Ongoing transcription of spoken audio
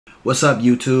What's up,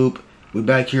 YouTube? We're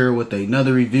back here with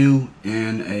another review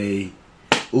and a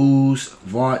Ooze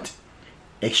Vape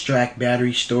extract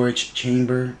battery storage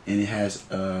chamber, and it has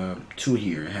two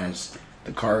here. It has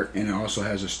the cart, and it also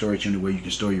has a storage unit where you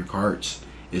can store your carts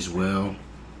as well.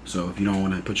 So if you don't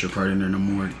want to put your cart in there no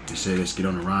more, just say let's get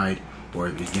on a ride, or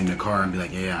if you get in the car and be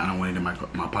like, yeah, I don't want it in my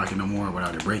pocket no more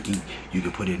without it breaking, you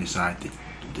can put it inside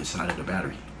the side of the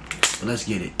battery. But let's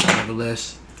get it.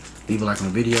 Nevertheless, leave a like on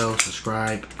the video,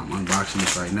 subscribe. I'm unboxing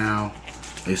this right now.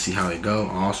 Let's see how it go.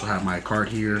 I also have my cart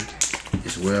here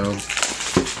as well.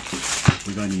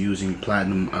 We're going to be using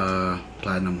platinum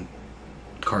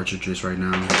cartridges right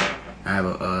now. I have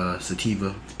a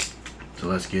sativa, so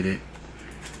let's get it.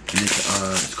 And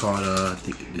it's called I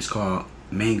think it's called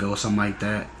mango or something like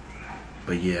that.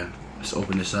 But yeah, let's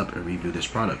open this up and review this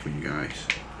product for you guys.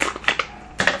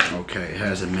 Okay, it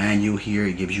has a manual here.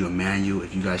 It gives you a manual.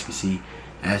 If you guys can see,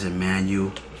 it has a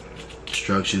manual,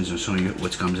 instructions, and showing you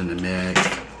what comes in the bag,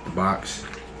 the box.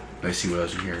 Let's see what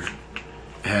else in here.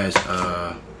 It has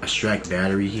a extract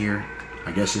battery here.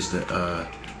 I guess it's the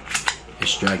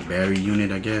extract battery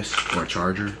unit, I guess, or a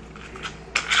charger.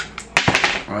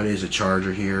 Oh, it is a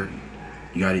charger here.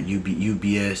 You got a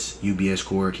UBS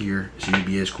cord here. It's a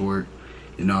UBS cord.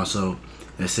 And also,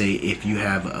 let's say if you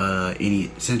have any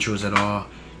essentials at all,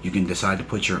 you can decide to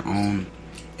put your own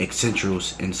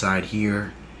essentials inside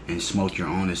here and smoke your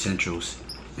own essentials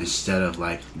instead of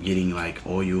like getting like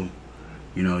oil,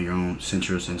 you know, your own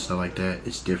essentials and stuff like that.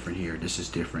 It's different here. This is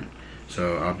different.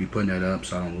 So I'll be putting that up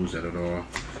so I don't lose that at all.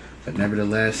 But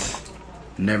nevertheless,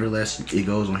 it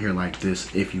goes on here like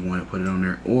this if you want to put it on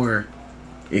there, or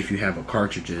if you have a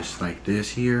cartridges like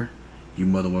this here, you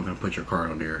mother welcome to put your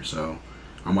card on there. So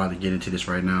I'm about to get into this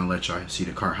right now, let y'all see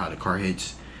the car, how the car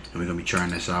hits, and we're gonna be trying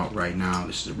this out right now.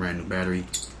 This is a brand new battery.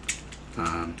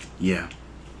 Yeah,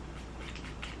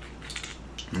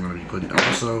 I'm gonna be putting it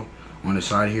also on the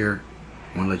side here.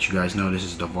 I want to let you guys know this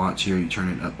is the Vape here. You turn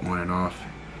it up, on and off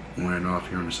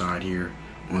here on the side here.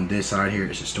 On this side here,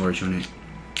 it's a storage unit.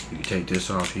 You can take this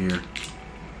off here,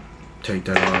 take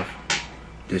that off.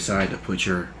 Decide to put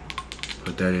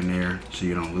that in there so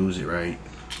you don't lose it, right?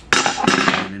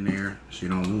 Put it in there so you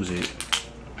don't lose it.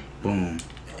 Boom.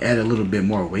 Add a little bit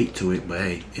more weight to it, but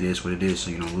hey, it is what it is,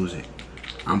 so you don't lose it.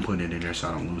 I'm putting it in there so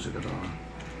I don't lose it at all.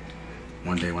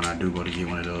 One day when I do go to get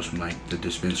one of those from like the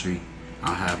dispensary,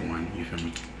 I'll have one, you feel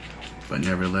me? But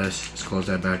nevertheless, let's close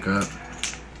that back up.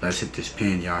 Let's hit this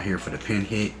pin. Y'all here for the pin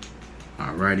hit.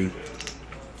 Alrighty.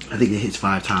 I think it hits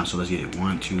 5 times, so let's get it.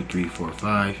 1, 2, 3, 4,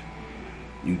 5.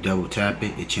 You double tap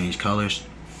it, it changes colors.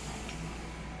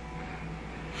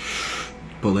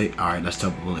 Bullet. Alright, let's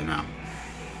tap bullet now.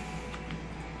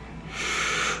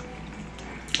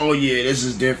 Oh yeah, this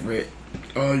is different.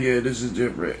 Oh yeah, this is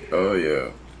different. Oh yeah.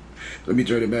 Let me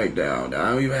turn it back down.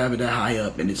 I don't even have it that high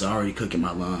up and it's already cooking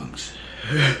my lungs.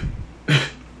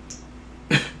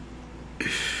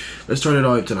 Let's turn it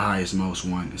all up to the highest most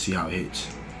one and see how it hits.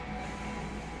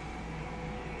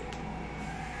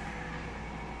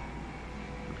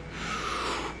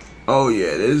 Oh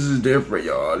yeah, this is different,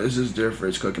 y'all. This is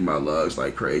different. It's cooking my lungs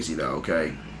like crazy though,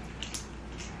 okay?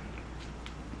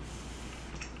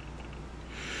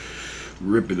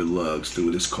 Ripping the lugs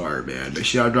through this card, man. Make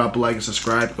sure y'all drop a like and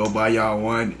subscribe. Go buy y'all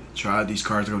one. Try these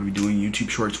cards. I'm going to be doing YouTube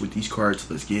shorts with these cards.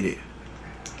 Let's get it.